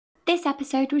This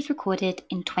episode was recorded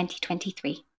in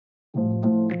 2023.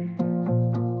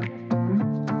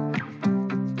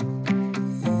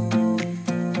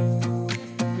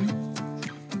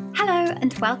 Hello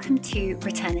and welcome to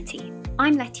Returnity.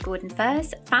 I'm Letty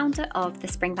Gordon-Furs, founder of the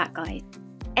Springback Guide.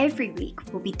 Every week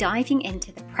we'll be diving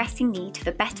into the pressing need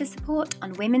for better support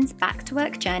on women's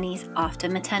back-to-work journeys after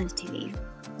maternity leave.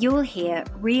 You'll hear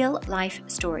real-life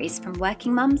stories from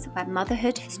working mums where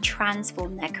motherhood has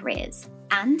transformed their careers,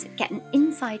 and get an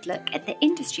inside look at the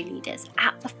industry leaders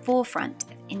at the forefront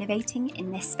of innovating in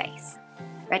this space.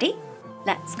 Ready?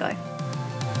 Let's go.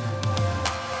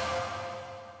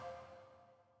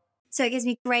 So it gives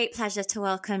me great pleasure to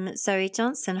welcome Zoe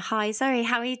Johnston. Hi Zoe,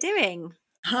 how are you doing?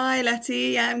 Hi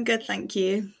Letty, yeah, I'm good, thank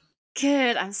you.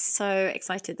 Good, I'm so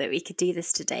excited that we could do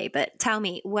this today. But tell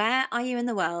me, where are you in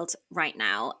the world right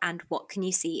now and what can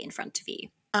you see in front of you?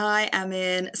 I am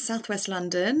in southwest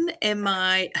London in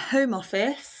my home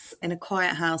office in a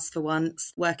quiet house for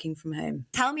once, working from home.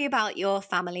 Tell me about your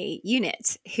family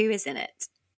unit. Who is in it?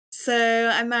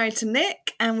 So I'm married to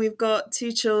Nick and we've got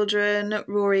 2 children.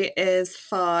 Rory is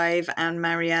 5 and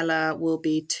Mariella will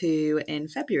be 2 in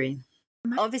February.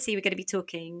 Obviously, we're going to be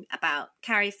talking about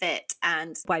Carifit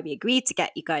and why we agreed to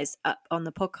get you guys up on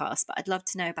the podcast. But I'd love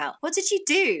to know about, what did you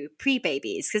do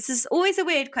pre-babies? Because this is always a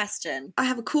weird question. I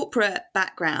have a corporate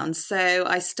background. So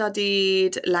I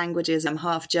studied languages. I'm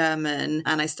half German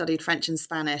and I studied French and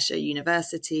Spanish at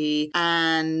university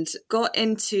and got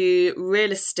into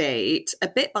real estate a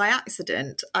bit by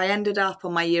accident. I ended up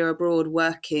on my year abroad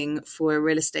working for a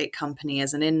real estate company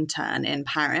as an intern in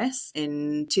Paris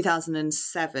in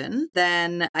 2007. Then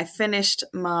I finished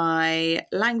my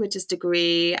languages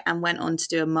degree and went on to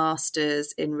do a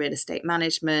master's in real estate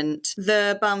management.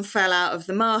 The bum fell out of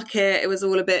the market. It was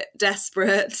all a bit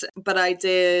desperate, but I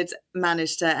did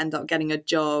manage to end up getting a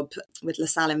job with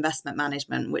LaSalle Investment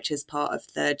Management, which is part of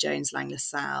the Jones Lang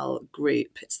LaSalle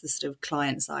group. It's the sort of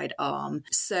client side arm.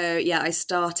 So yeah, I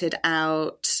started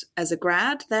out as a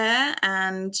grad there,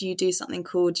 and you do something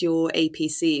called your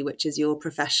APC, which is your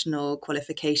professional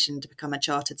qualification to become a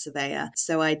chartered surveyor.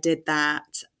 So I did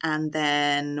that. And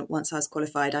then once I was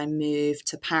qualified, I moved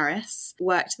to Paris,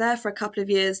 worked there for a couple of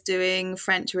years doing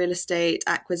French real estate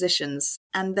acquisitions.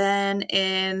 And then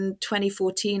in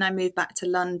 2014, I moved back to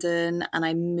London and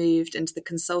I moved into the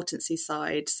consultancy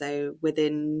side. So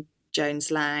within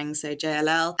Jones Lang, so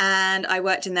JLL, and I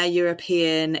worked in their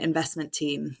European investment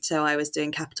team. So I was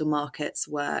doing capital markets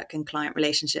work and client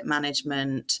relationship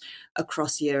management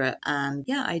across Europe. And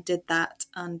yeah, I did that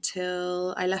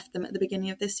until I left them at the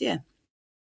beginning of this year.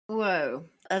 Whoa,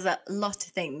 there's a lot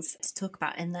of things to talk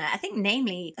about in there. I think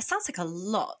namely, it sounds like a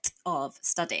lot of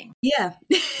studying. Yeah.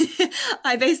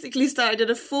 I basically started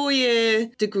a 4-year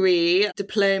degree,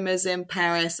 diplomas in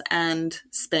Paris and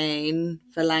Spain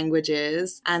for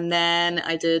languages. And then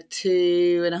I did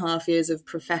 2.5 years of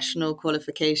professional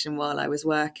qualification while I was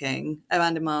working. Oh,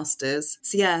 and a master's.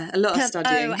 So yeah, a lot of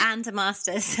studying. Oh, and a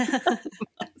master's.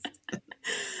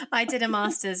 I did a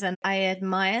master's and I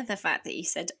admire the fact that you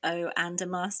said, oh, and a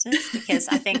master's, because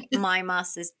I think my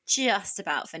master's just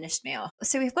about finished me off.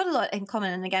 So we've got a lot in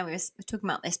common. And again, we were talking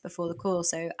about this before the call.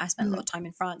 So I spent a lot of time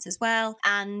in France as well.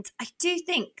 And I do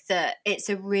think that it's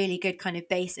a really good kind of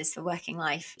basis for working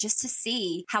life, just to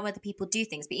see how other people do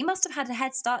things. But you must have had a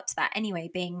head start to that anyway,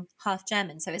 being half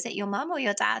German. So is it your mum or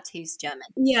your dad who's German?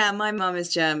 Yeah, my mum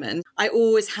is German. I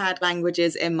always had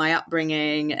languages in my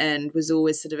upbringing and was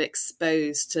always sort of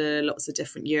exposed to lots of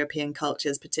different European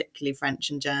cultures, particularly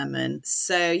French and German.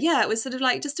 So yeah, it was sort of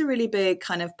like just a really big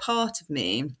kind of part of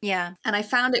me. Yeah. And I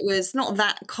found it was not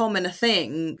that common a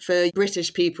thing for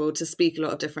British people to speak a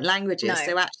lot of different languages. No.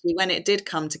 So actually when it did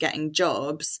come to getting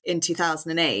jobs in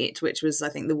 2008, which was I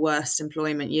think the worst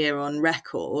employment year on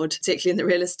record, particularly in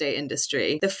the real estate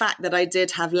industry, the fact that I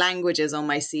did have languages on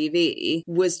my CV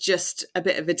was just a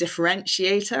bit of a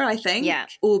differentiator, I think. Yeah.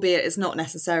 Albeit it's not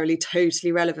necessarily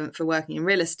totally relevant for working in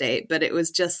real estate, but it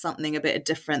was just something a bit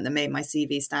different that made my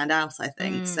CV stand out, I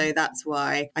think. So that's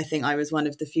why I think I was one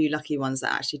of the few lucky ones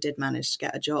that actually did manage to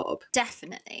get a job.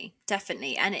 Definitely.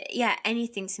 And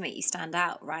anything to make you stand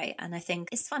out, right? And I think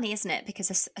it's funny, isn't it?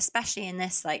 Because especially in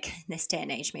this day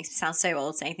and age, makes me sound so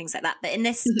old saying things like that. But in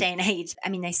this day and age, I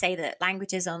mean, they say that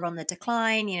languages are on the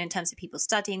decline, in terms of people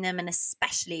studying them, and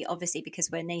especially obviously because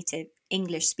we're native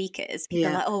English speakers, people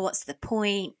are like, oh, what's the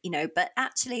point? But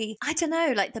actually, I don't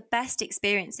know, like the best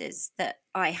experiences that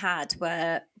I had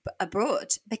were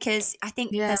abroad, because I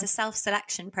think there's a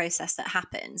self-selection process that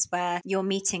happens where you're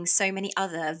meeting so many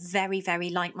other very, very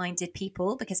like-minded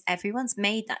people because everyone's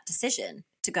made that decision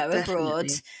to go abroad,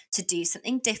 Definitely. to do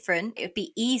something different. It would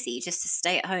be easy just to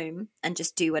stay at home and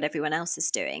just do what everyone else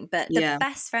is doing. But the Yeah.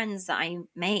 best friends that I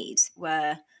made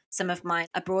were some of my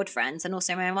abroad friends and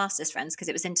also my master's friends, because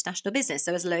it was international business.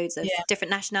 There was loads of Yeah,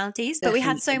 different nationalities, but we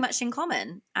had so definitely. much in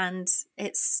common, and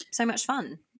it's so much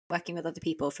fun working with other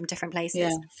people from different Yeah,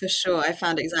 places. for sure. I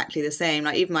found exactly the same.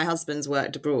 Like even my husband's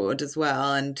worked abroad as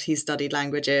well, and he studied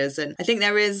languages. And I think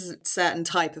there is a certain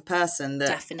type of person that,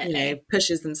 Definitely.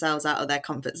 pushes themselves out of their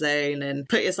comfort zone and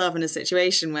put yourself in a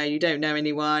situation where you don't know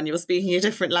anyone, you're speaking a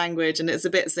different language, and it's a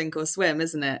bit sink or swim,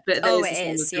 isn't it? But Oh, those it are some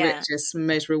of is. the Yeah. richest,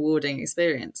 most rewarding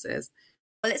experiences.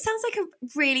 Well, it sounds like a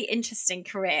really interesting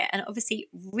career. And obviously,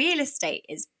 real estate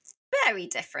is very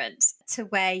different to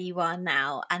where you are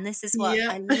now. And this is what Yeah.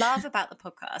 I love about the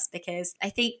podcast, because I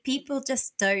think people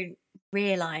just don't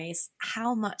realize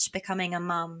how much becoming a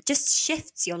mum just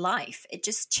shifts your life. It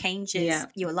just changes Yeah.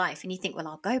 your life. And you think, well,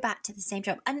 I'll go back to the same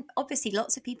job. And obviously,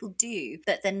 lots of people do.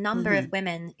 But the number Hmm. of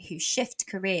women who shift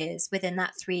careers within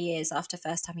that 3 years after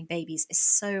first having babies is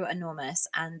so enormous.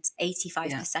 And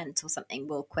 85% or something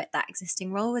will quit that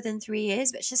existing role within 3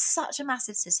 years, which is such a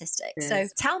massive statistic. It So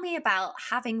is. tell me about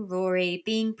having Rory,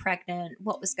 being pregnant,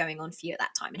 what was going on for you at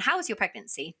that time, and how was your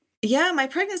pregnancy? Yeah, my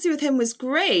pregnancy with him was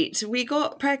great. We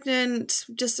got pregnant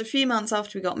just a few months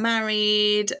after we got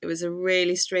married. It was a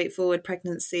really straightforward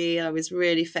pregnancy. I was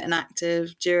really fit and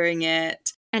active during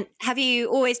it. And have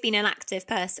you always been an active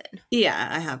person? Yeah,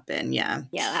 I have been. Yeah.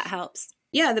 Yeah, that helps.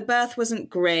 Yeah, the birth wasn't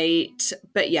great,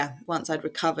 but yeah, once I'd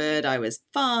recovered, I was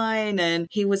fine. And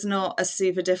he was not a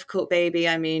super difficult baby.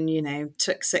 I mean,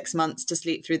 took 6 months to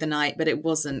sleep through the night, but it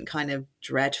wasn't kind of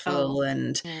dreadful. Oh,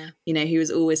 And, yeah. he was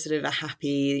always sort of a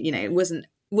happy, it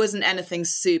wasn't anything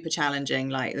super challenging.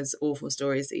 Like there's awful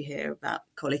stories that you hear about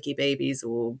colicky babies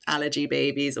or allergy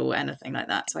babies or anything like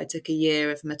that. So I took a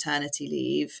year of maternity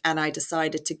leave and I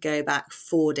decided to go back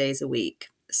 4 days a week.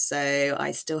 So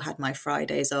I still had my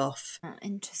Fridays off. Oh,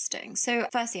 interesting. So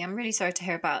firstly, I'm really sorry to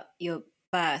hear about your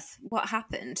birth. What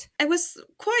happened? It was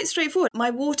quite straightforward.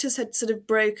 My waters had sort of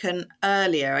broken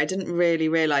earlier. I didn't really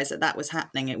realise that was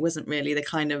happening. It wasn't really the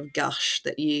kind of gush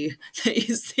that you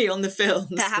see on the films.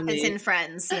 That for happens me. in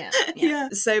Friends. Yeah. Yeah.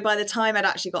 So by the time I'd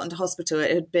actually gotten to hospital,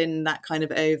 it had been that kind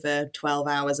of over 12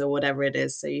 hours or whatever it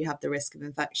is. So you have the risk of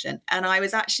infection. And I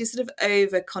was actually sort of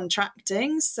over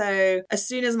contracting. So as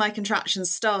soon as my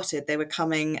contractions started, they were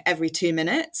coming every 2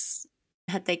 minutes.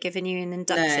 Had they given you an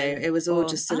induction? No, it was all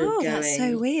just sort of going that's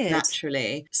so weird.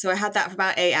 naturally. So I had that for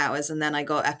about 8 hours and then I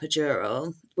got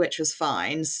epidural, which was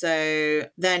fine. So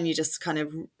then you're just kind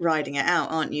of riding it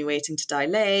out, aren't you? Waiting to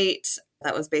dilate.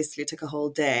 That was basically took a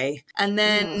whole day. And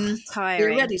then we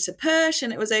were ready to push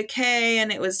and it was okay.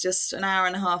 And it was just an hour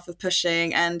and a half of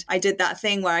pushing. And I did that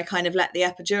thing where I kind of let the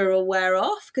epidural wear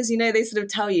off because, they sort of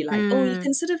tell you like, oh, you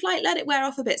can sort of like let it wear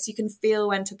off a bit so you can feel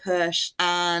when to push.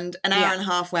 And an hour and a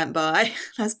half went by.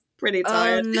 I was pretty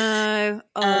tired. Oh, no.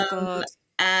 Oh, God.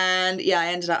 And yeah, I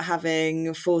ended up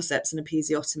having forceps and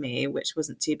episiotomy, which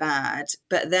wasn't too bad.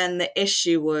 But then the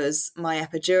issue was my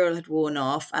epidural had worn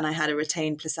off and I had a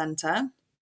retained placenta.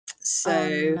 So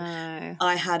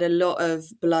I had a lot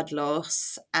of blood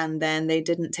loss and then they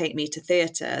didn't take me to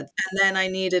theatre. And then I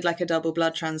needed like a double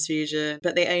blood transfusion,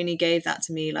 but they only gave that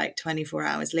to me like 24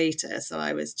 hours later. So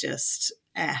I was just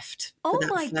effed. Oh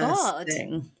my God.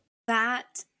 Thing.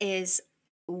 That is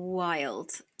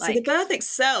wild. So the birth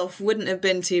itself wouldn't have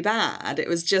been too bad. It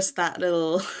was just that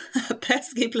little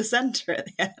pesky placenta at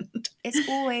the end. It's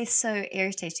always so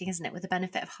irritating, isn't it, with the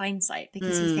benefit of hindsight?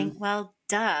 Because you think, well,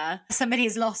 duh, somebody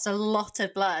has lost a lot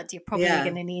of blood. You're probably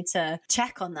going to need to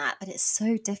check on that. But it's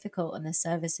so difficult and the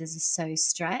services are so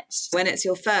stretched. When it's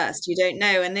your first, you don't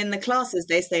know. And in the classes,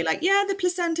 they say like, yeah, the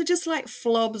placenta just like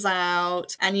flobs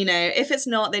out. And, if it's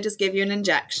not, they just give you an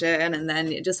injection and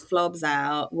then it just flobs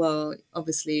out. Well,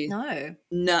 obviously, none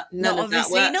of that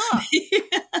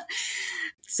works.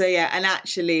 So yeah, and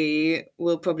actually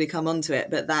we'll probably come onto it,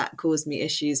 but that caused me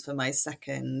issues for my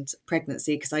second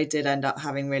pregnancy because I did end up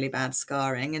having really bad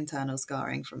scarring, internal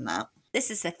scarring from that. This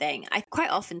is the thing. I quite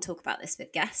often talk about this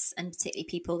with guests and particularly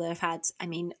people that have had,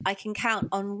 I can count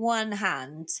on one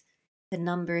hand the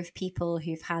number of people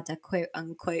who've had a quote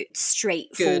unquote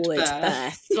straightforward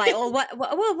birth. Like, or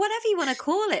whatever you want to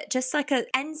call it, just like a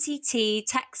NCT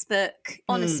textbook,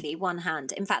 honestly, one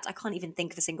hand. In fact, I can't even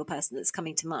think of a single person that's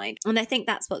coming to mind. And I think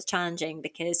that's what's challenging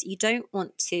because you don't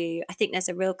want to, I think there's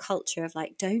a real culture of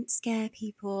like, don't scare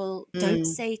people, don't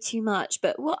say too much.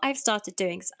 But what I've started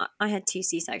doing, because I had 2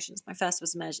 C-sections. My first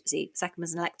was emergency, second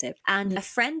was an elective. And a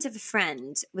friend of a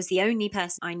friend was the only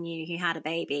person I knew who had a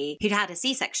baby, who'd had a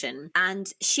C-section.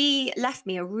 And she left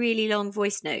me a really long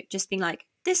voice note just being like,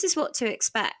 this is what to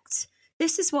expect.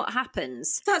 this is what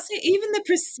happens. That's it. Even the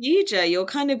procedure, you're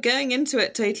kind of going into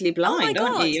it totally blind, Oh my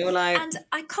aren't you? God. You're like, And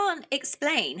I can't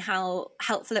explain how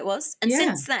helpful it was. And Yeah.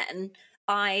 since then,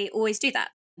 I always do that.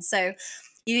 So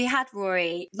you had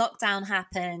Rory, lockdown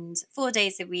happened 4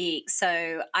 days a week.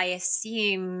 So I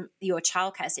assume your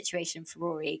childcare situation for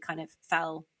Rory kind of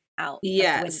fell out of the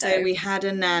yeah. window. So we had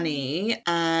a nanny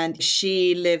and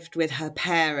she lived with her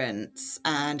parents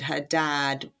and her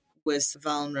dad was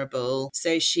vulnerable.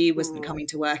 So she wasn't Ooh. coming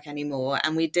to work anymore.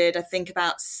 And we did, I think,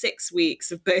 about 6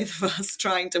 weeks of both of us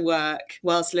trying to work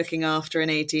whilst looking after an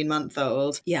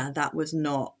 18-month-old. Yeah, that was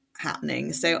not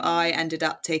happening. So I ended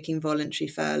up taking voluntary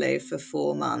furlough for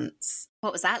 4 months.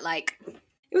 What was that like?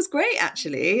 It was great,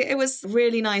 actually. It was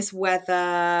really nice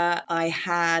weather. I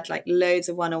had like loads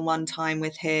of one-on-one time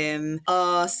with him.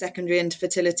 Our secondary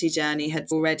infertility journey had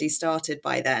already started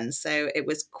by then. So it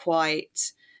was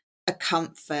quite a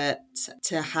comfort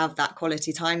to have that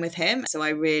quality time with him. So I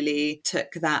really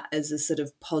took that as a sort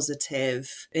of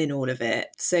positive in all of it.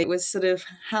 So it was sort of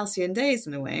halcyon days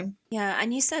in a way. Yeah,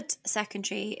 and you said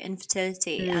secondary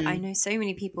infertility. And I know so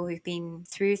many people who've been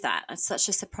through that. It's such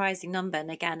a surprising number. And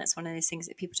again, it's one of those things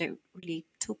that people don't really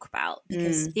talk about,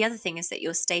 because the other thing is that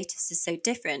your status is so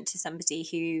different to somebody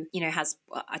who, you know, has,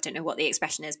 well, I don't know what the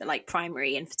expression is, but like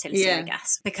primary infertility, I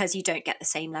guess, because you don't get the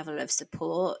same level of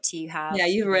support. You have,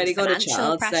 you've already got a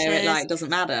child, pressures. so it like doesn't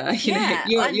matter. You know,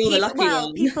 and you're the lucky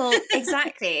one. People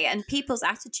exactly, and people's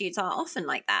attitudes are often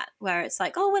like that, where it's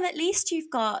like, oh well, at least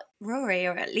you've got Rory,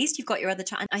 or at least you've got your other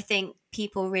child. And I think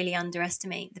people really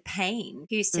underestimate the pain.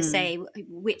 Who's to say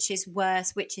which is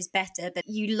worse, which is better? But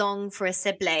you long for a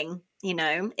sibling. You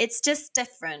know, it's just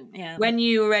different. Yeah. When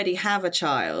you already have a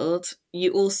child,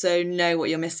 you also know what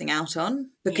you're missing out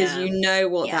on, because you know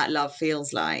what that love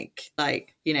feels like.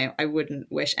 Like, you know, I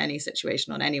wouldn't wish any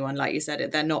situation on anyone. Like you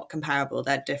said, they're not comparable,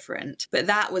 they're different. But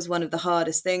that was one of the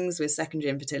hardest things with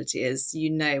secondary infertility, is you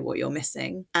know what you're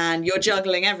missing and you're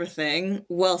juggling everything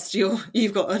whilst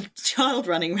you've got a child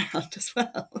running around as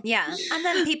well. Yeah. And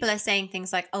then people are saying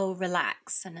things like, oh,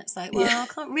 relax. And it's like, well, I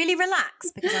can't really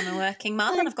relax because I'm a working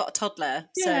mum and I've got a toddler.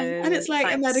 Yeah. So And it's like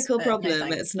thanks, a medical but problem. no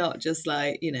thanks. It's not just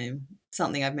like, you know,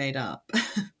 something I've made up.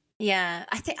 Yeah,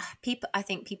 I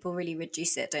think people really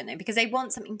reduce it, don't they? Because they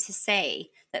want something to say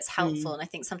that's helpful. And I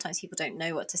think sometimes people don't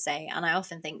know what to say. And I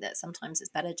often think that sometimes it's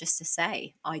better just to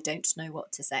say, I don't know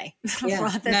what to say.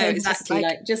 Yeah, no, exactly.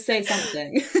 Just say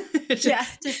something.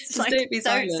 just like, don't be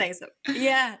silent. say something.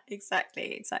 Yeah,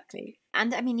 exactly.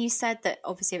 And I mean, you said that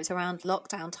obviously it was around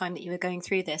lockdown time that you were going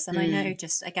through this. And I know,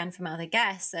 just again from other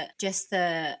guests, that just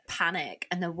the panic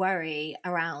and the worry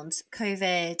around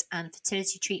COVID and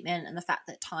fertility treatment, and the fact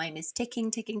that time is ticking.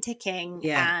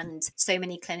 And so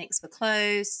many clinics were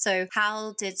closed. So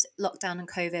how did lockdown and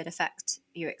COVID affect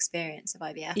your experience of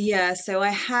IVF? Yeah, so I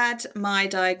had my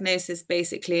diagnosis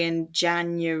basically in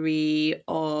January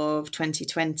of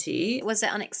 2020. Was it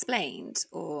unexplained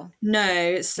or?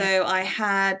 No, so I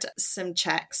had some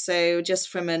checks. So just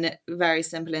from a very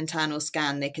simple internal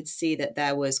scan, they could see that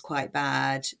there was quite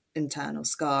bad internal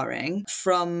scarring.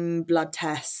 From blood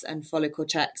tests and follicle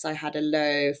checks, I had a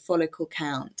low follicle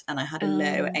count and I had a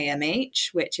low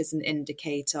AMH, which is an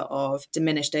indicator of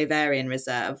diminished ovarian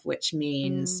reserve, which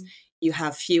means you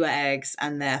have fewer eggs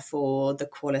and therefore the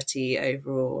quality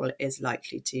overall is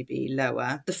likely to be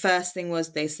lower. The first thing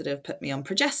was they sort of put me on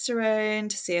progesterone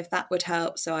to see if that would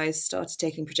help. So I started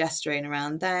taking progesterone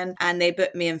around then, and they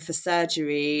booked me in for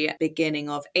surgery beginning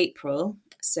of April.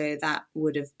 So that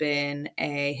would have been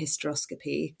a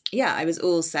hysteroscopy. Yeah, I was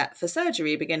all set for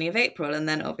surgery beginning of April. And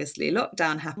then obviously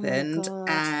lockdown happened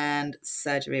and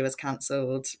surgery was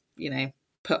cancelled, you know,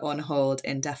 put on hold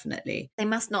indefinitely. They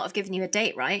must not have given you a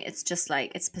date, right? It's just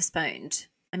like it's postponed.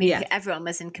 I mean, everyone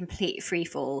was in complete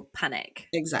freefall panic.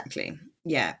 Exactly.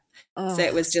 Yeah. So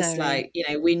it was just like, you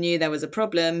know, we knew there was a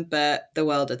problem, but the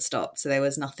world had stopped. So there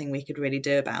was nothing we could really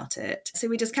do about it. So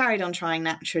we just carried on trying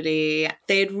naturally.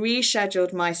 They had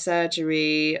rescheduled my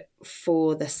surgery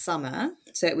for the summer.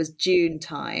 So it was June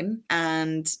time.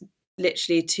 And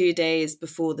literally 2 days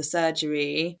before the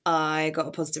surgery, I got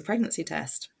a positive pregnancy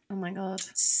test. Oh my God.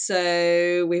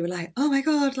 So we were like, oh my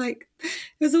God, like it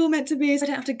was all meant to be. So I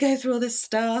don't have to go through all this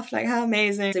stuff. Like, how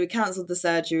amazing. So we cancelled the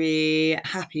surgery,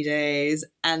 happy days.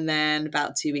 And then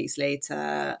about 2 weeks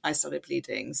later, I started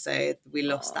bleeding. So we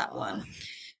lost that one.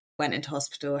 Went into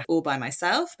hospital all by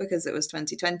myself because it was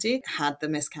 2020, had the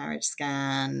miscarriage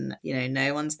scan, you know,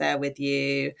 no one's there with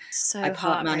you. So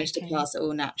I managed to pass it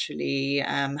all naturally,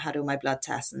 had all my blood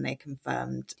tests and they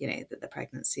confirmed, you know, that the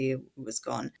pregnancy was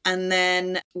gone. And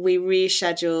then we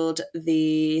rescheduled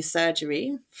the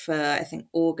surgery for, I think,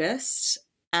 August.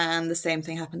 And the same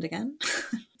thing happened again.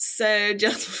 So So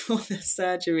just before the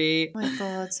surgery, Oh my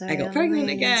God, Zoe, I got I'm pregnant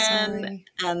really again. sorry.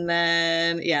 And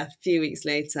then, a few weeks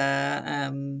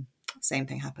later, same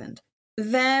thing happened.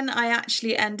 Then I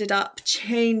actually ended up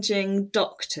changing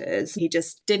doctors. He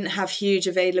just didn't have huge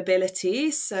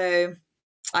availability. So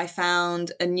I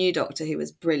found a new doctor who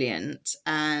was brilliant.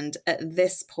 And at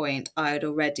this point, I had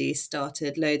already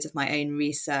started loads of my own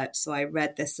research. So I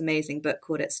read this amazing book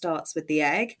called It Starts with the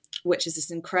Egg, which is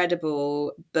this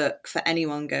incredible book for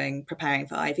anyone preparing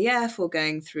for IVF or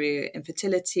going through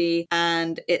infertility.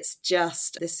 And it's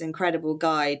just this incredible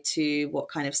guide to what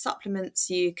kind of supplements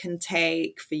you can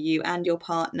take for you and your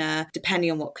partner,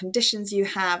 depending on what conditions you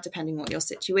have, depending on what your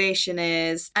situation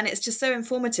is. And it's just so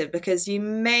informative because you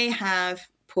may have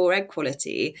poor egg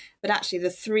quality, but actually the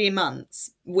 3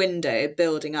 months window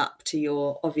building up to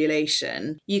your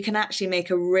ovulation, you can actually make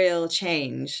a real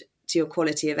change to your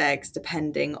quality of eggs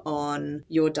depending on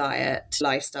your diet,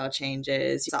 lifestyle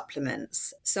changes,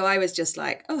 supplements. So I was just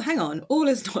like, oh, hang on, all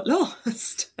is not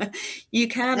lost. You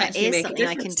can That actually is make a something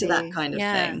I difference can to that do. kind of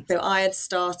Yeah. thing. So I had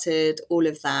started all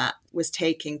of that, was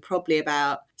taking probably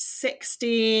about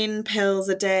 16 pills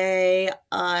a day.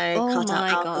 I cut out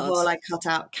alcohol, I cut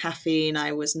out caffeine,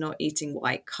 I was not eating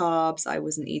white carbs, I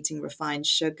wasn't eating refined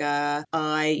sugar,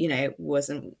 I,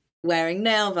 wasn't wearing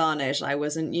nail varnish, I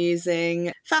wasn't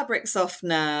using fabric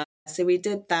softener. So we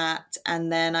did that.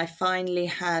 And then I finally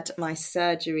had my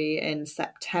surgery in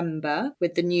September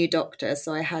with the new doctor.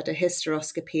 So I had a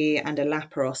hysteroscopy and a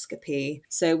laparoscopy.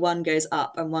 So one goes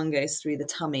up and one goes through the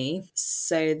tummy.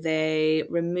 So they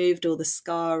removed all the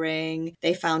scarring.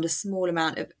 They found a small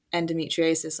amount of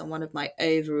endometriosis on one of my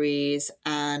ovaries,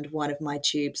 and one of my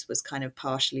tubes was kind of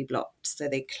partially blocked. So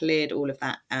they cleared all of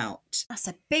that out. That's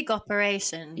a big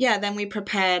operation. Yeah, then we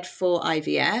prepared for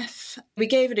IVF. We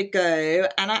gave it a go,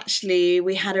 and actually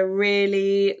we had a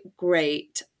really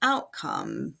great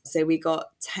outcome. So we got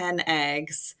 10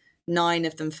 eggs, 9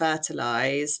 of them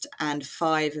fertilized, and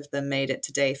 5 of them made it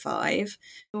to day 5.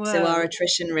 Whoa. So our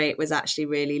attrition rate was actually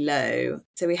really low.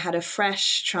 So we had a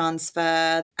fresh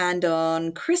transfer, and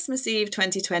on Christmas Eve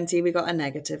 2020, we got a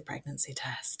negative pregnancy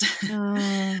test.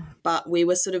 But we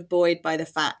were sort of buoyed by the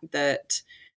fact that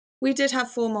we did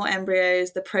have 4 more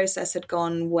embryos. The process had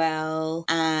gone well,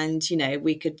 and,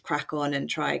 we could crack on and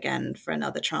try again for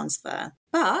another transfer.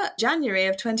 But January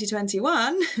of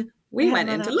 2021, we went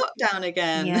into lockdown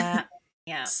again.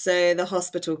 Yeah. So the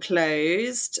hospital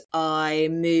closed. I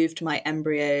moved my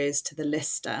embryos to the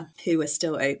Lister, who were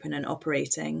still open and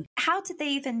operating. How did they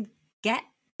even get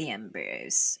the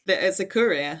embryos? It's a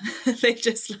courier. They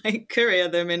just courier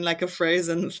them in a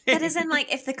frozen thing. But as in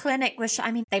if the clinic was,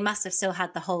 they must have still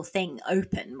had the whole thing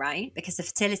open, right? Because the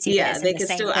fertility bit is in they the could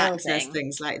same still building. access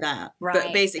things like that. Right,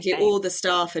 but basically all the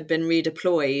staff had been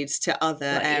redeployed to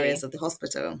other areas of the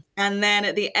hospital. And then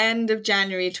at the end of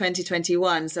January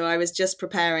 2021, so I was just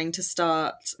preparing to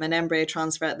start an embryo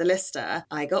transfer at the Lister,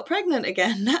 I got pregnant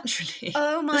again naturally.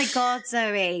 Oh my God,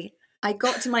 Zoe. I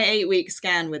got to my 8-week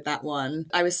scan with that one.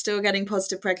 I was still getting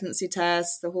positive pregnancy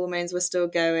tests. The hormones were still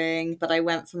going, but I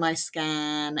went for my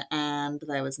scan and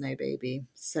there was no baby.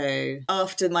 So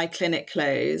after my clinic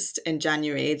closed in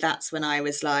January, that's when I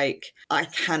was like, I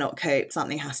cannot cope.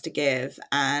 Something has to give.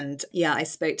 And I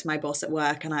spoke to my boss at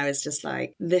work and I was just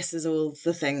like, this is all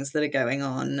the things that are going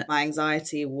on. My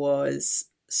anxiety was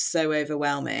so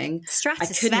overwhelming. I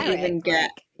couldn't even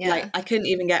get I couldn't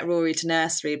even get Rory to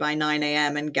nursery by 9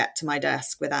 a.m. and get to my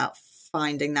desk without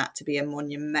finding that to be a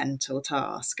monumental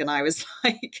task. And I was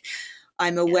like,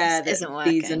 I'm aware that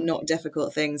these are not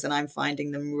difficult things and I'm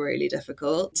finding them really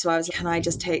difficult. So I was like, can I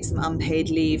just take some unpaid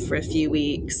leave for a few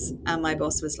weeks? And my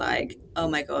boss was like, oh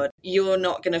my God, you're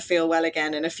not going to feel well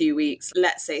again in a few weeks.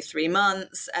 Let's say 3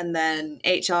 months. And then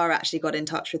HR actually got in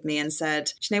touch with me and said,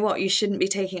 do you know what? You shouldn't be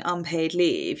taking unpaid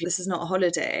leave. This is not a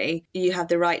holiday. You have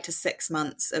the right to 6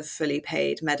 months of fully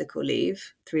paid medical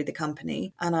leave through the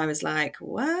company. And I was like,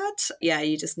 what? Yeah,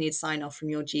 you just need sign off from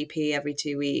your GP every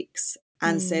 2 weeks.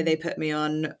 And so they put me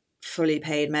on fully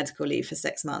paid medical leave for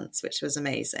 6 months, which was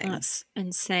amazing. That's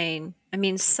insane.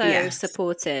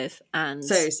 Supportive and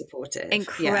so supportive,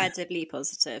 incredibly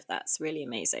positive. That's really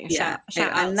amazing. Shout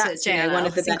out and that's to JLL. One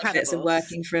of the benefits of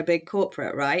working for a big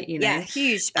corporate, right? Huge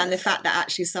benefit. And the fact that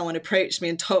actually someone approached me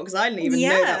and told, because I didn't even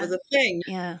know that was a thing.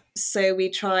 So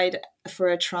we tried for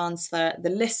a transfer at the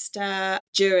Lister.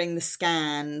 During the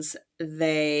scans,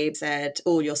 they said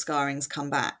all your scarring's come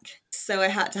back. So I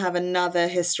had to have another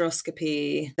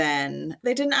hysteroscopy then.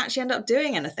 They didn't actually end up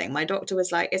doing anything. My doctor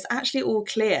was like, it's actually all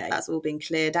clear. That's all been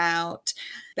cleared out.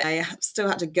 But I still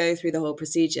had to go through the whole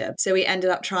procedure. So we ended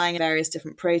up trying various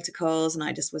different protocols and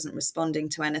I just wasn't responding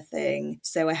to anything.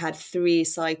 So I had 3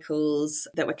 cycles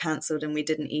that were cancelled and we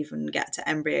didn't even get to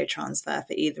embryo transfer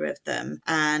for either of them.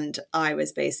 And I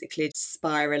was basically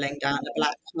spiraling down a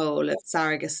black hole of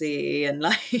surrogacy and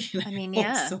I mean,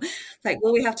 yeah. Like,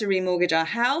 well, we have to remortgage our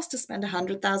house to spend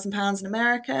 £100,000 in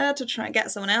America to try and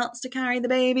get someone else to carry the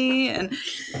baby. And,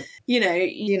 you know,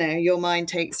 your mind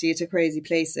takes you to crazy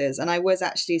places. And I was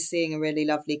actually seeing a really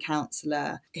lovely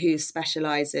counsellor who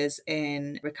specialises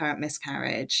in recurrent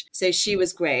miscarriage. So she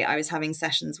was great. I was having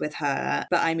sessions with her,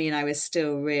 but I mean, I was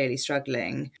still really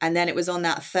struggling. And then it was on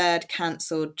that 3rd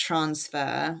cancelled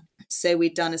transfer. So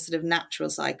we'd done a sort of natural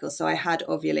cycle. So I had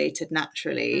ovulated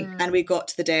naturally and we got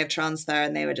to the day of transfer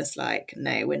and they were just like,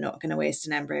 no, we're not going to waste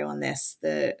an embryo on this.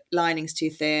 The lining's too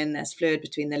thin. There's fluid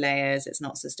between the layers. It's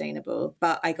not sustainable.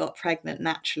 But I got pregnant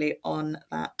naturally on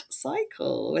that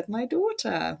cycle with my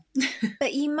daughter.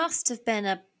 But you must have been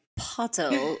a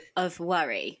puddle of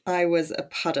worry. I was a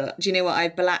puddle. Do you know what? I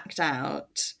blacked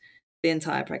out the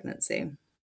entire pregnancy.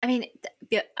 I mean,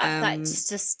 that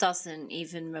just doesn't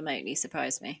even remotely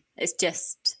surprise me. It's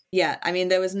just... Yeah, I mean,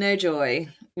 there was no joy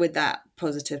with that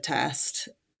positive test.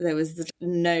 There was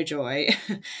no joy.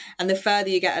 And the further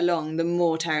you get along, the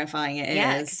more terrifying it is.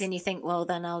 Yeah, because then you think, well,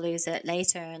 then I'll lose it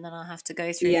later and then I'll have to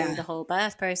go through the whole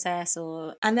birth process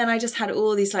or... And then I just had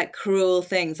all these like cruel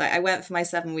things. Like I went for my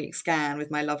 7-week scan with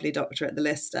my lovely doctor at the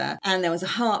Lister and there was a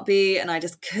heartbeat and I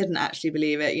just couldn't actually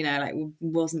believe it, you know, like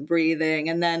wasn't breathing.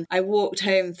 And then I walked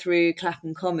home through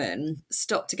Clapham Common,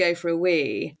 stopped to go for a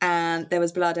wee and there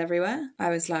was blood everywhere. I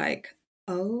was like,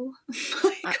 oh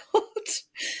my God.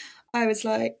 I was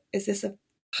like, is this a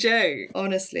joke?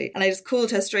 Honestly. And I just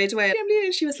called her straight away. I'm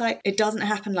bleeding. She was like, it doesn't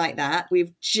happen like that.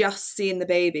 We've just seen the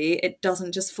baby. It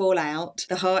doesn't just fall out.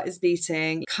 The heart is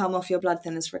beating. Come off your blood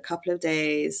thinners for a couple of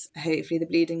days. Hopefully the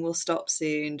bleeding will stop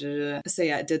soon. So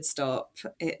yeah, it did stop.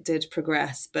 It did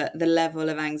progress. But the level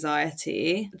of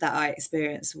anxiety that I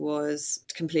experienced was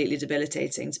completely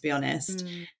debilitating, to be honest.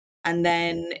 And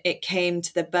then it came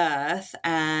to the birth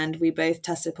and we both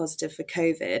tested positive for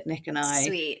COVID, Nick and I.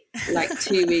 Sweet. Like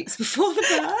 2 weeks before the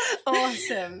birth.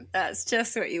 Awesome. That's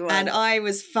just what you want. And I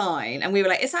was fine. And we were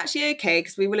like, it's actually okay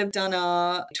because we will have done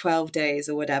our 12 days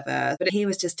or whatever. But he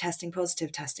was just testing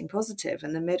positive.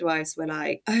 And the midwives were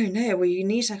like, oh no, well, you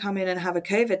need to come in and have a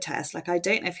COVID test. Like, I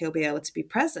don't know if he'll be able to be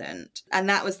present. And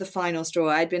that was the final straw.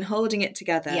 I'd been holding it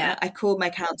together. Yeah. I called my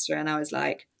counsellor and I was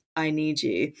like, I need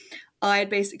you. I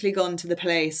had basically gone to the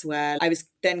place where I was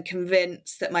then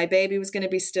convinced that my baby was going to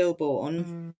be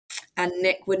stillborn and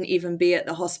Nick wouldn't even be at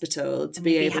the hospital to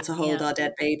be able to hold our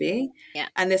dead baby. Yeah.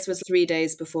 And this was 3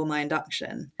 days before my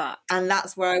induction. And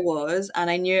that's where I was.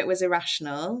 And I knew it was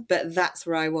irrational, but that's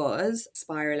where I was,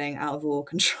 spiraling out of all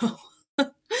control.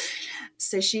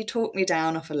 So she talked me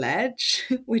down off a ledge.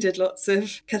 We did lots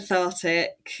of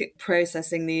cathartic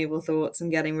processing the evil thoughts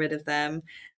and getting rid of them.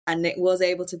 And Nick was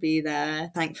able to be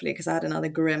there, thankfully, because I had another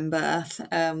grim birth,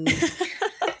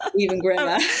 even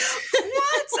grimmer.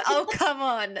 What? Oh, come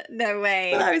on. No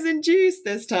way. But I was induced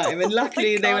this time. And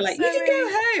luckily they were like, you can go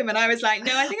home. And I was like,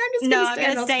 no, I think I'm just going to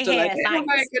stay in hospital. Here, I don't have a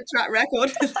very good track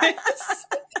record with this.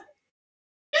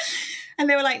 And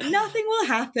they were like, nothing will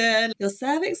happen. Your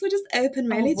cervix will just open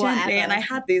really gently. And I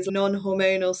had these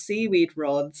non-hormonal seaweed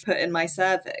rods put in my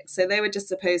cervix. So they were just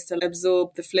supposed to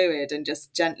absorb the fluid and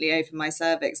just gently open my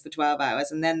cervix for 12 hours.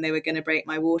 And then they were going to break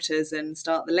my waters and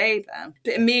start the labour.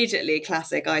 But immediately,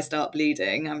 classic, I start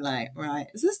bleeding. I'm like, right,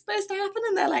 is this supposed to happen?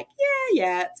 And they're like,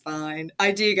 yeah, it's fine.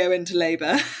 I do go into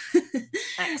labour.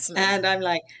 Excellent. And I'm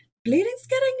like, bleeding's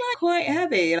getting like quite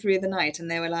heavy through the night. And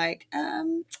they were like,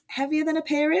 heavier than a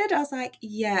period? I was like,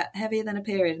 yeah, heavier than a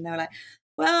period. And they were like,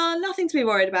 well, nothing to be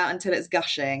worried about until it's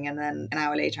gushing. And then an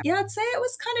hour later, yeah, I'd say it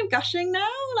was kind of gushing now.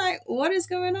 Like, what is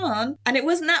going on? And it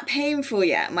wasn't that painful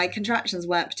yet. My contractions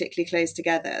weren't particularly close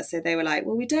together. So they were like,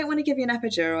 well, we don't want to give you an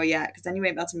epidural yet because then you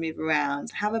won't be able to move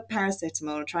around. Have a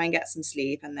paracetamol, try and get some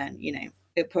sleep. And then, you know,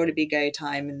 it'd probably be go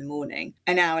time in the morning.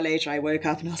 An hour later, I woke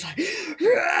up and I was like,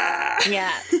 Rah!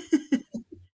 Yeah.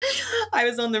 I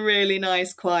was on the really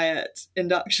nice, quiet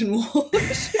induction ward.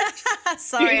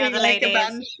 Sorry, other ladies.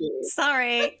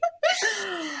 Sorry.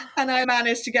 And I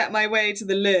managed to get my way to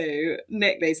the loo.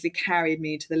 Nick basically carried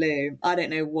me to the loo. I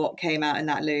don't know what came out in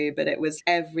that loo, but it was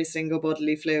every single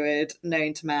bodily fluid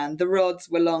known to man. The rods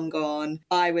were long gone.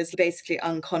 I was basically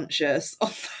unconscious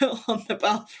on the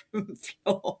bathroom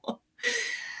floor.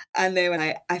 And they were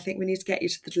like, I think we need to get you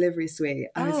to the delivery suite.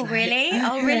 I was Oh, like, really? okay.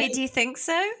 Oh, really? Do you think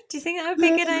so? Do you think that would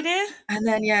be a good idea? And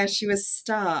then, yeah, she was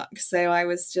stuck. So I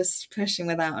was just pushing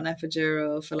without an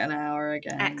epidural for an hour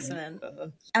again. Excellent.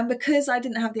 And because I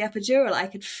didn't have the epidural, I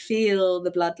could feel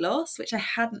the blood loss, which I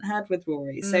hadn't had with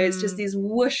Rory. So it's just these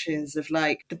whooshes of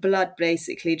like the blood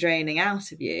basically draining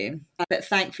out of you. But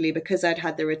thankfully, because I'd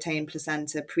had the retained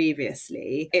placenta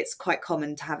previously, it's quite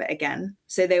common to have it again.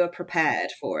 So they were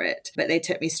prepared for it, but they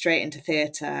took me straight into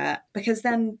theatre, because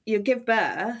then you give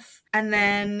birth and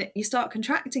then you start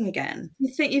contracting again.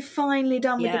 You think you're finally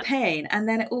done with the pain, and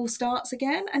then it all starts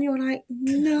again. And you're like,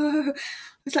 no.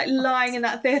 It's like lying in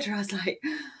that theatre. I was like,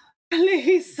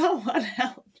 please, someone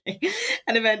help me.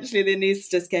 And eventually the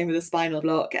anaesthetist came with a spinal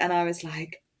block. And I was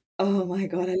like, oh my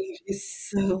God, I love you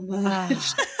so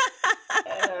much.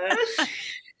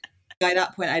 By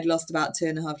that point, I'd lost about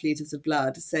 2.5 litres of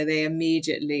blood. So they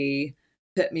immediately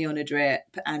put me on a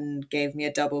drip and gave me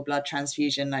a double blood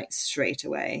transfusion like straight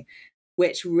away,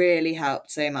 which really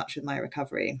helped so much with my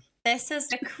recovery. This is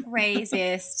the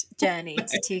craziest journey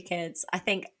to 2 kids. I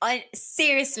think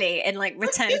seriously, in like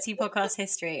Returnity podcast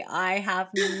history, I have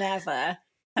never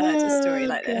heard a story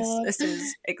like this. God. This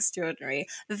is extraordinary.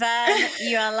 Vern,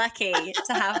 you are lucky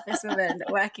to have this woman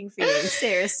working for you,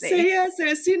 seriously. So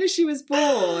as soon as she was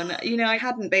born, I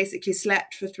hadn't basically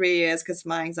slept for 3 years because of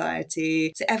my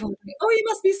anxiety. So everyone was like, oh, you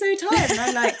must be so tired. And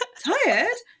I'm like,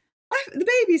 tired? The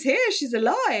baby's here, she's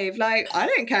alive. Like, I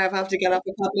don't care if I have to get up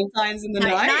a couple of times in the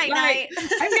night.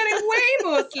 I'm getting way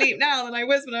more sleep now than I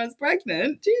was when I was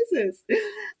pregnant. Jesus.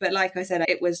 But like I said,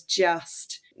 it was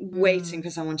just waiting for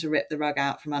someone to rip the rug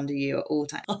out from under you at all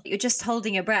times. You're just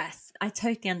holding your breath. I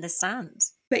totally understand.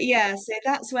 But yeah, so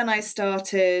that's when I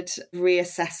started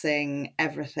reassessing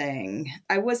everything.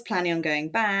 I was planning on going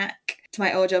back to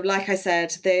my old job. Like I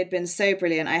said, they had been so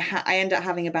brilliant. I ended up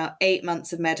having about 8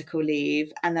 months of medical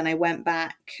leave, and then I went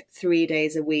back 3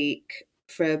 days a week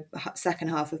for a second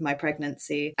half of my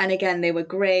pregnancy. And again, they were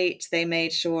great. They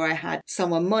made sure I had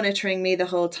someone monitoring me the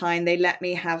whole time. They let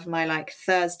me have my like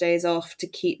Thursdays off to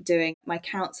keep doing my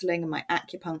counselling and my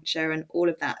acupuncture and all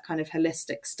of that kind of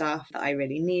holistic stuff that I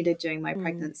really needed during my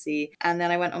pregnancy. And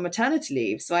then I went on maternity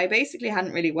leave. So I basically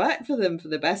hadn't really worked for them for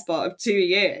the best part of 2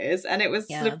 years. And it was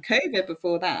sort of COVID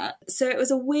before that. So it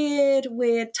was a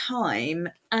weird time.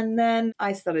 And then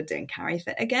I started doing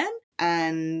Carifit again.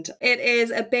 And it is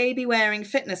a baby wearing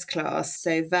fitness class.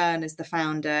 So Vern is the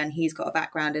founder, and he's got a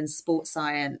background in sports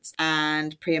science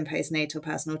and pre and postnatal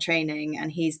personal training,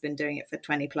 and he's been doing it for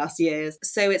 20 plus years.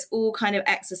 So it's all kind of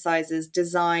exercises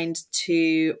designed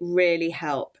to really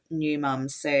help new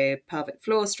mums. So pelvic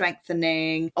floor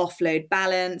strengthening, offload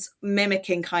balance,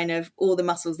 mimicking kind of all the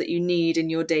muscles that you need in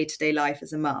your day-to-day life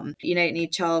as a mum. You don't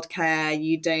need childcare.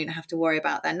 You don't have to worry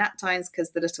about their nap times,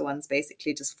 because the little ones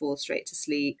basically just fall straight to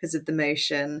sleep because of the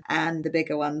motion, and the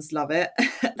bigger ones love it.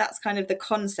 That's kind of the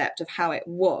concept of how it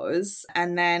was.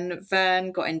 And then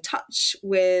Vern got in touch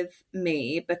with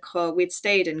me because we'd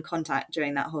stayed in contact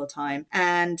during that whole time,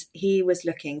 and he was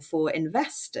looking for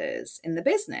investors in the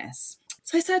business.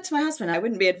 So I said to my husband, I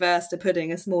wouldn't be adverse to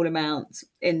putting a small amount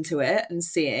into it and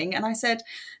seeing. And I said,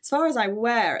 as far as I'm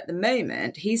aware at the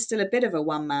moment, he's still a bit of a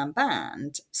one-man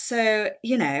band. So,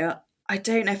 I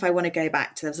don't know if I want to go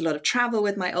back to, there was a lot of travel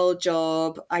with my old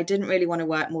job. I didn't really want to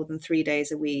work more than 3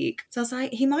 days a week. So I was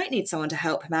like, he might need someone to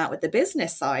help him out with the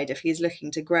business side if he's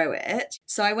looking to grow it.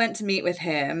 So I went to meet with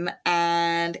him,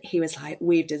 and he was like,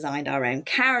 we've designed our own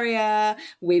carrier.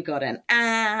 We've got an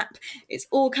app. It's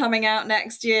all coming out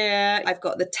next year. I've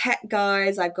got the tech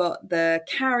guys. I've got the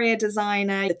carrier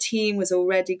designer. The team was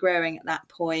already growing at that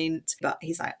point. But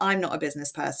he's like, I'm not a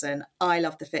business person. I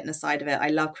love the fitness side of it. I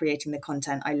love creating the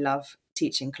content. I love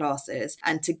teaching classes.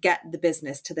 And to get the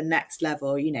business to the next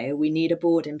level, we need a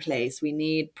board in place. We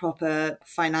need proper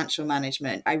financial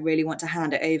management. I really want to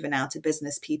hand it over now to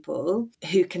business people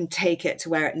who can take it to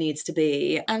where it needs to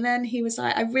be. And then he was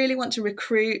like, I really want to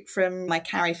recruit from my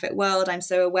Carifit world. I'm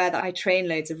so aware that I train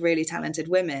loads of really talented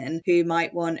women who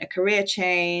might want a career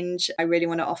change. I really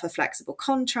want to offer flexible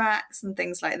contracts and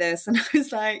things like this. And I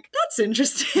was like, that's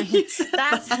interesting.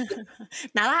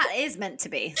 Now that is meant to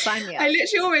be. Sign me up. I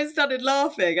literally almost started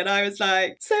laughing, and I was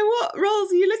like, so what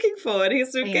roles are you looking for? And he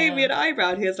sort of gave me an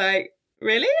eyebrow, and he was like,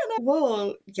 really? And I,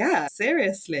 well, yeah,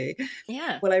 seriously.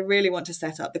 Yeah. Well, I really want to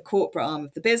set up the corporate arm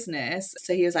of the business.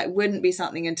 So he was like, wouldn't be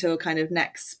something until kind of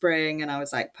next spring. And I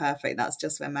was like, perfect. That's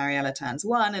just when Mariella turns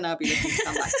 1 and I'll be looking to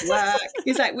come back to work.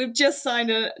 He's like, we've just signed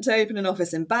to open an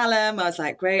office in Balham. I was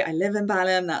like, great. I live in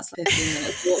Balham. That's 15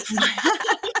 minutes walk from my house.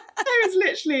 I was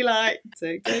literally like,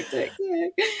 so go.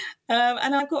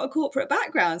 And I've got a corporate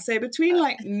background. So between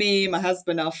like me, my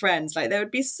husband, our friends, like there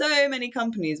would be so many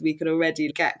companies we could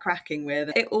already get cracking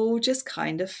with. It all just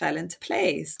kind of fell into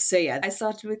place. So yeah, I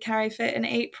started with Carifit in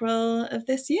April of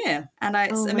this year. And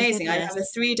it's amazing. I have a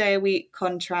 3-day-a-week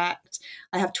contract.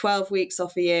 I have 12 weeks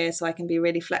off a year, so I can be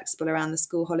really flexible around the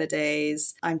school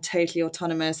holidays. I'm totally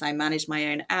autonomous. I manage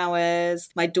my own hours.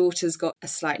 My daughter's got a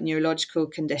slight neurological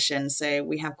condition, so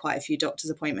we have quite a few doctor's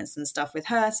appointments and stuff with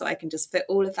her, so I can just fit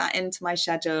all of that into my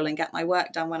schedule and get my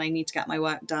work done when I need to get my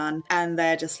work done. And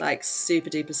they're just like super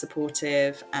duper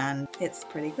supportive, and it's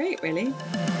pretty great, really.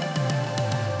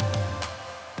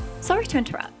 Sorry to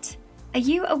interrupt. Are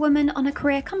you a woman on a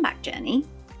career comeback journey,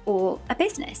 or a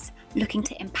business looking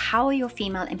to empower your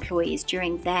female employees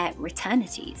during their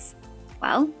returnities?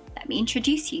 Well, let me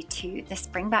introduce you to the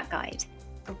Springback Guide,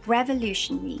 a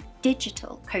revolutionary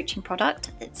digital coaching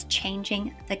product that's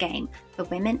changing the game for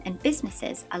women and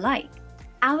businesses alike.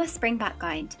 Our Springback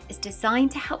Guide is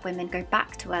designed to help women go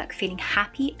back to work feeling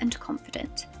happy and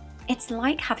confident. It's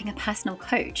like having a personal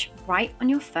coach right on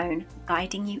your phone,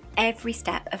 guiding you every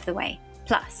step of the way.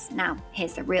 Plus, now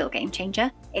here's the real game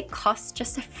changer, it costs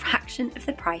just a fraction of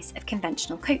the price of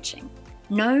conventional coaching.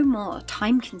 No more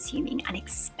time-consuming and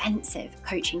expensive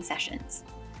coaching sessions.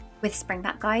 With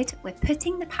Springback Guide, we're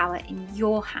putting the power in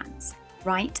your hands,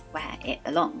 right where it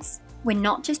belongs. We're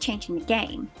not just changing the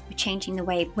game, we're changing the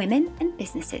way women and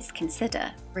businesses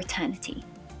consider returnity.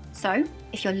 So,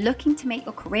 if you're looking to make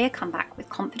your career comeback with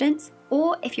confidence,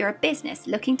 or if you're a business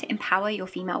looking to empower your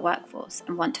female workforce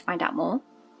and want to find out more,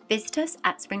 visit us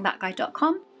at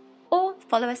springbackguide.com or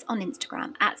follow us on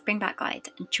Instagram at springbackguide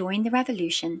and join the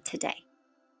revolution today.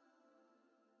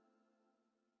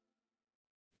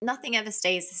 Nothing ever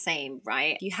stays the same,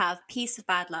 right? You have piece of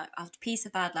bad luck after piece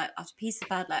of bad luck after piece of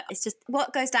bad luck. It's just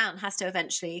what goes down has to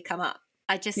eventually come up.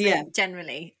 I just think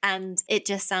generally. And it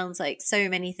just sounds like so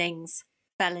many things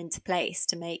fell into place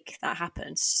to make that happen.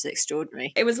 It's just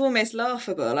extraordinary. It was almost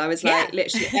laughable. I was like,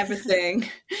 literally everything.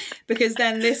 Because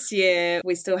then this year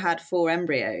we still had 4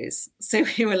 embryos. So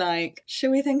we were like, should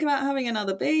we think about having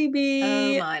another baby?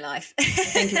 Oh, my life. I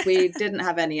think if we didn't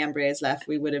have any embryos left,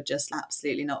 we would have just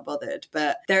absolutely not bothered.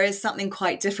 But there is something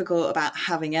quite difficult about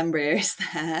having embryos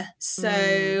there.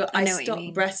 So I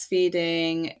stopped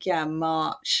breastfeeding,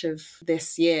 March of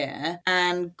this year,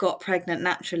 and got pregnant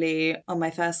naturally on my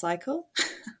first cycle.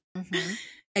 Mm-hmm.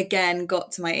 Again,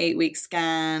 got to my 8-week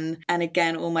scan, and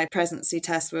again, all my pregnancy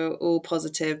tests were all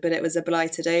positive, but it was a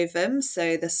blighted ovum.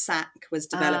 So the sac was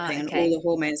developing and all the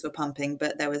hormones were pumping,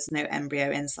 but there was no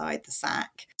embryo inside the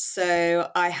sac.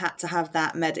 So I had to have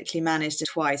that medically managed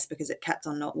twice because it kept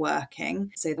on not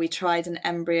working. So we tried an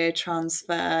embryo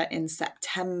transfer in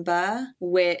September,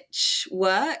 which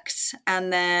worked.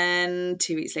 And then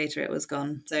 2 weeks later, it was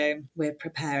gone. So we're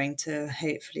preparing to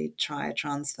hopefully try a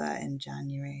transfer in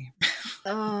January.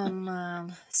 Oh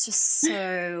man, it's just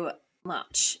so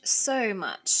much.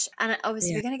 And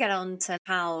obviously we're going to get on to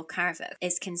how Carifit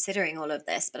is considering all of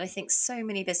this, but I think so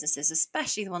many businesses,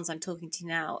 especially the ones I'm talking to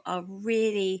now, are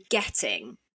really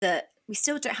getting that we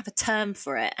still don't have a term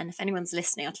for it. And if anyone's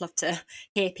listening, I'd love to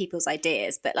hear people's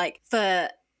ideas. But like for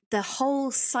the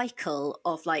whole cycle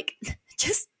of like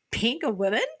just being a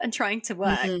woman and trying to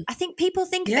work, I think people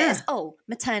think of it as,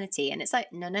 maternity. And it's like,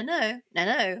 no.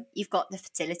 You've got the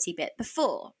fertility bit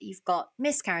before. You've got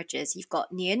miscarriages. You've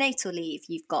got neonatal leave.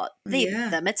 You've got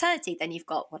the maternity. Then you've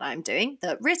got what I'm doing,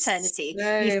 the returnity.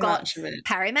 You've got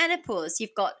perimenopause.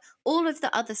 You've got all of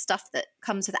the other stuff that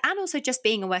comes with it. And also just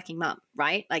being a working mum,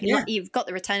 right? Like you've got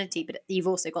the returnity, but you've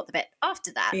also got the bit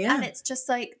after that. And it's just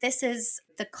like, this is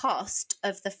the cost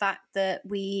of the fact that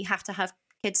we have to have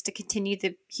kids to continue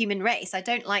the human race. I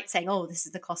don't like saying, this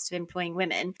is the cost of employing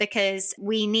women, because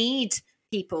we need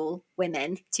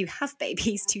women to have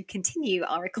babies to continue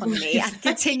our economy and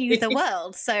continue the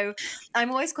world. So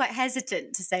I'm always quite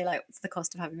hesitant to say like, it's the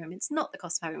cost of having women. It's not the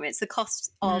cost of having women. It's the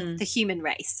cost of the human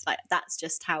race. Like that's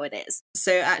just how it is.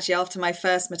 So actually after my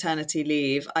first maternity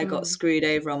leave, I got screwed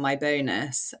over on my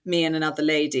bonus, me and another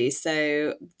lady.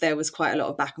 So there was quite a lot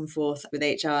of back and forth with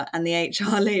HR, and the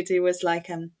HR lady was like,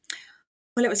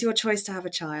 well, it was your choice to have a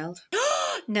child.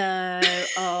 No.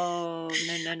 No.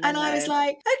 And I was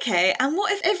like, okay, and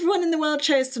what if everyone in the world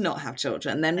chose to not have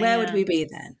children? Then where would we be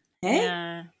then?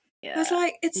 Yeah. I was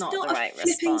like, it's not a right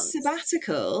flipping response.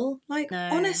 Sabbatical. Like,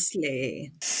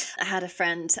 honestly. I had a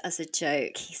friend as a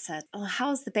joke. He said,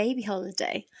 how's the baby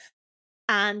holiday?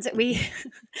 And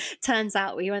turns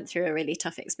out we went through a really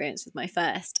tough experience with my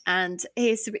first. And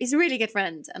he's a really good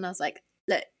friend. And I was like,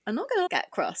 look, I'm not going to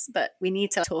get cross, but we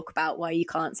need to talk about why you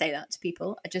can't say that to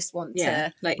people. I just want Yeah,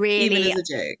 to like really even as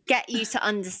a joke. get you to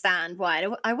understand why.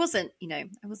 I wasn't, I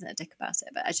wasn't a dick about it,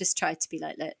 but I just tried to be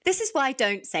like, look, this is why I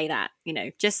don't say that,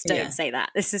 just don't say that.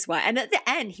 This is why. And at the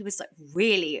end, he was like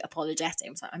really apologetic.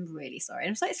 I was like, I'm really sorry. And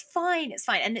I was like, it's fine.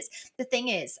 And the thing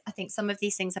is, I think some of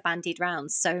these things are bandied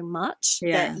around so much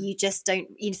that you just don't,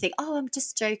 think, oh, I'm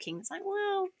just joking. It's like,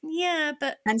 well, yeah,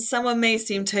 but. And someone may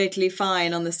seem totally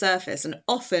fine on the surface, and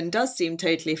often does seem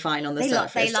totally fine on the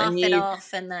surface. They laugh it off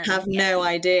and then have no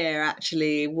idea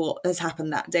actually what has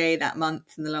happened that day, that month,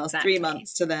 in the last 3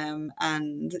 months to them.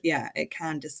 And yeah, it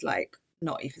can just like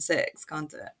knock you for six,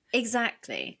 can't it?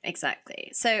 Exactly.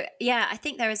 So yeah, I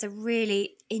think there is a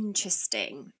really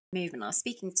interesting movement. I was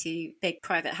speaking to a big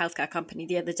private healthcare company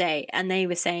the other day, and they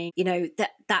were saying,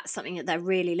 that's something that they're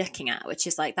really looking at, which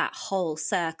is like that whole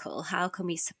circle. How can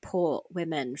we support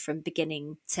women from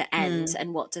beginning to end?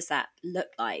 And what does that look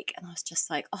like? And I was just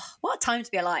like, oh, what a time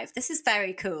to be alive. This is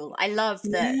very cool. I love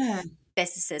that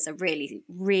businesses are really,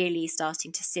 really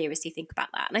starting to seriously think about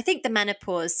that. And I think the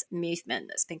menopause movement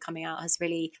that's been coming out has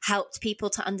really helped people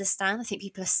to understand. I think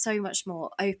people are so much more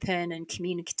open and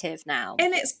communicative now.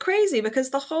 And it's crazy because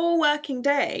the whole working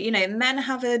day, men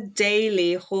have a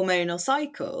daily hormonal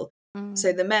cycle.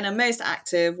 So the men are most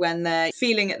active when they're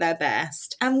feeling at their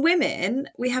best. And women,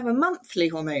 we have a monthly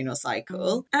hormonal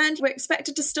cycle, and we're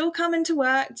expected to still come into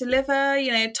work, deliver,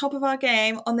 top of our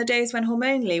game on the days when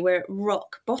hormonally we're at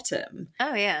rock bottom.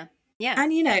 Oh, yeah. Yeah.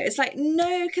 And, it's like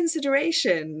no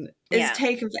consideration is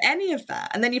taken for any of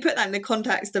that. And then you put that in the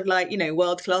context of like,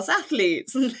 world-class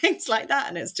athletes and things like that.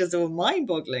 And it's just all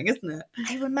mind-boggling, isn't it?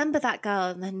 I remember that girl,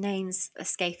 and her name's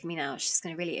escaping me now. She's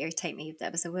going to really irritate me.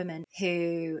 There was a woman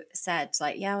who said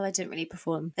like, yeah, well, I didn't really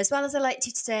perform as well as I like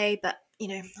to today, but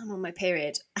I'm on my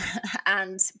period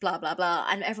and blah, blah, blah.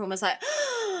 And everyone was like,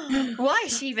 oh, why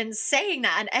is she even saying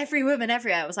that? And every woman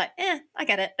everywhere was like, I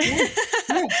get it.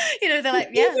 Yeah. They're like,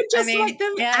 even just like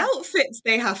the outfits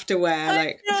they have to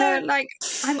wear. They're like,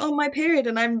 I'm on my period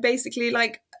and I'm basically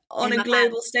like on a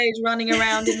global stage running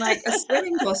around in like a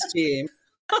swimming costume.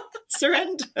 It's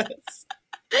horrendous.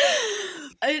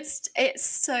 It's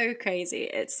so crazy.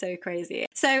 It's so crazy.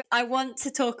 So I want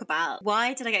to talk about,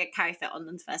 why did I get Carifit on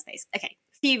in the first place? Okay,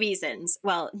 few reasons.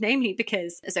 Well, namely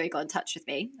because Zoe got in touch with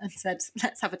me and said,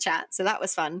 let's have a chat. So that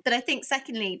was fun. But I think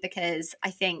secondly, because I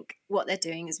think what they're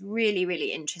doing is really,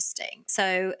 really interesting.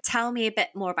 So tell me a bit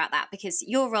more about that, because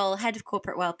your role, head of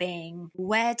corporate wellbeing,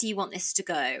 where do you want this to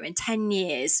go in 10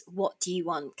 years? What do you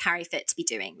want Carifit to be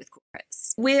doing with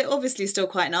corporates? We're obviously still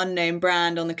quite an unknown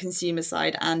brand on the consumer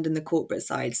side and in the corporate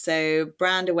side. So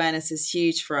brand awareness is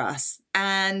huge for us.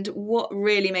 And what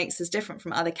really makes us different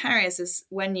from other carriers is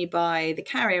when you buy the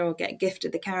carrier or get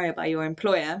gifted the carrier by your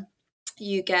employer,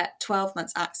 you get 12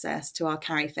 months access to our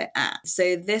Carifit app.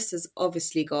 So this has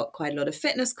obviously got quite a lot of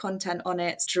fitness content on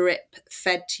it, drip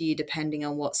fed to you depending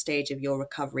on what stage of your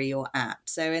recovery you're at.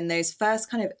 So in those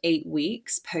first kind of 8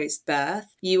 weeks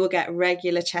post-birth, you will get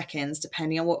regular check-ins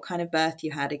depending on what kind of birth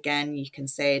you had. Again, you can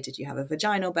say, did you have a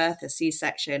vaginal birth, a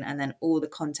C-section, and then all the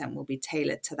content will be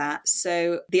tailored to that.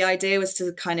 So the idea was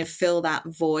to kind of fill that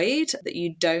void that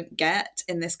you don't get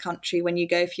in this country when you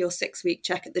go for your 6-week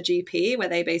check at the GP, where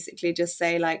they basically just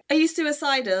say like, are you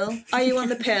suicidal? Are you on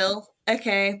the pill?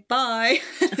 Okay, bye.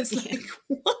 It's like,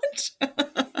 what?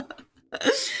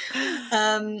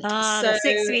 The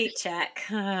 6-week check.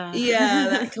 Yeah,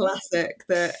 that classic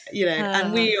that,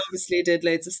 and we obviously did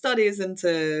loads of studies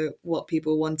into what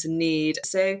people want and need.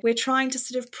 So we're trying to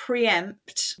sort of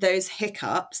preempt those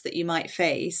hiccups that you might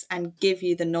face and give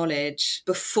you the knowledge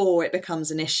before it becomes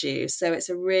an issue. So it's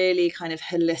a really kind of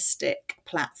holistic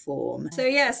platform. So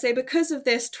because of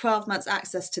this 12 months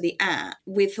access to the app,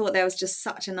 we thought there was just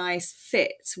such a nice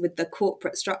fit with the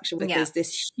corporate structure, because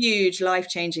this huge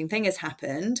life-changing thing has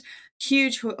happened,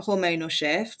 huge hormonal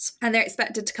shifts, and they're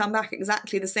expected to come back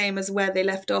exactly the same as where they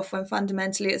left off, when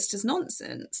fundamentally it's just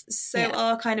nonsense. So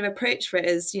our kind of approach for it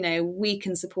is, we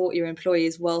can support your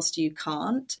employees whilst you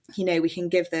can't. We can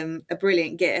give them a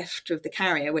brilliant gift of the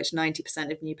carrier, which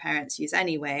 90% of new parents use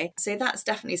anyway. So that's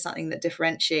definitely something that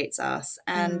differentiates us.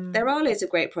 And there are loads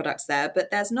of great products there, but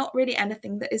there's not really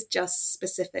anything that is just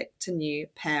specific to new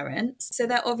parents. So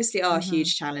there obviously are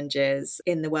huge challenges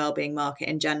in the wellbeing market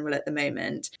in general at the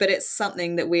moment, but it's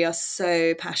something that we are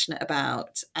so passionate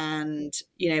about, and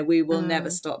we will never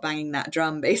stop banging that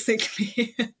drum,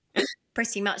 basically.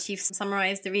 Pretty much you've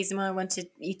summarized the reason why I wanted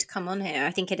you to come on here.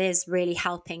 I think it is really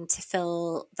helping to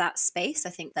fill that space. I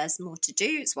think there's more to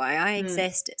do. It's why I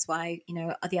exist. It's why, you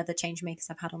know, the other change makers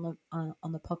I've had on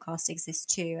the podcast exist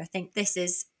too. I think this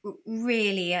is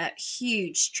really a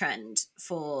huge trend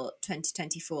for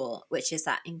 2024, which is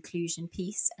that inclusion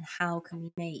piece, and how can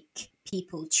we make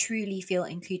people truly feel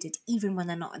included even when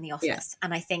they're not in the office. Yeah.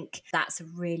 And I think that's a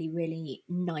really, really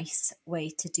nice way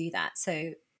to do that.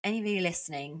 So any of you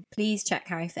listening, please check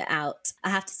Carifit out.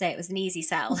 I have to say it was an easy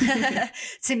sell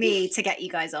to me to get you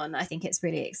guys on. I think it's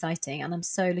really exciting, and I'm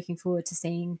so looking forward to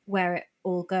seeing where it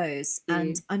all goes.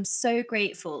 And I'm so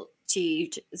grateful to you,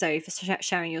 Zoe, for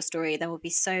sharing your story. There will be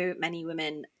so many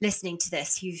women listening to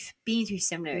this who've been through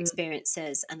similar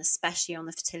experiences, and especially on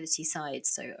the fertility side.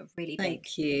 So a really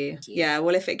thank you. Yeah,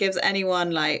 well, if it gives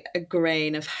anyone like a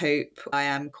grain of hope, I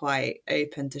am quite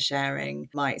open to sharing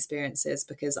my experiences,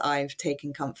 because I've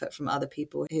taken comfort from other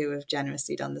people who have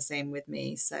generously done the same with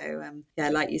me. So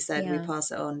yeah, like you said, we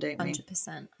pass it on, don't we?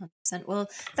 100%. Well,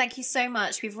 thank you so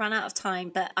much. We've run out of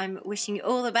time, but I'm wishing you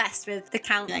all the best with the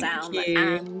countdown. Thank you.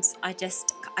 And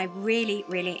I'm really,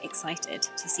 really excited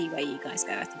to see where you guys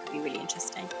go. I think it'll be really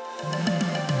interesting.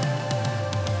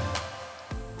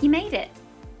 You made it.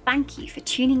 Thank you for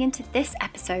tuning into this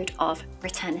episode of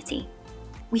Returnity.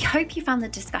 We hope you found the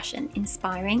discussion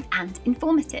inspiring and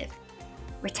informative.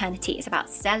 Returnity is about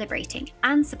celebrating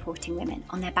and supporting women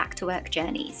on their back to work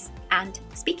journeys. And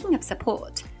speaking of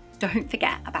support, don't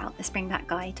forget about the Springback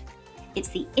Guide. It's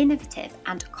the innovative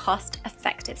and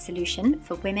cost-effective solution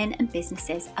for women and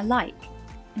businesses alike.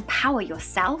 Empower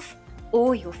yourself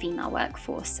or your female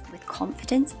workforce with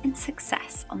confidence and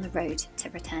success on the road to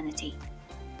Returnity.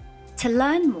 To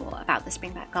learn more about the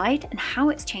Springback Guide and how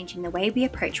it's changing the way we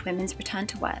approach women's return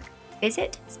to work,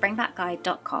 visit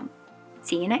springbackguide.com.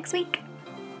 See you next week.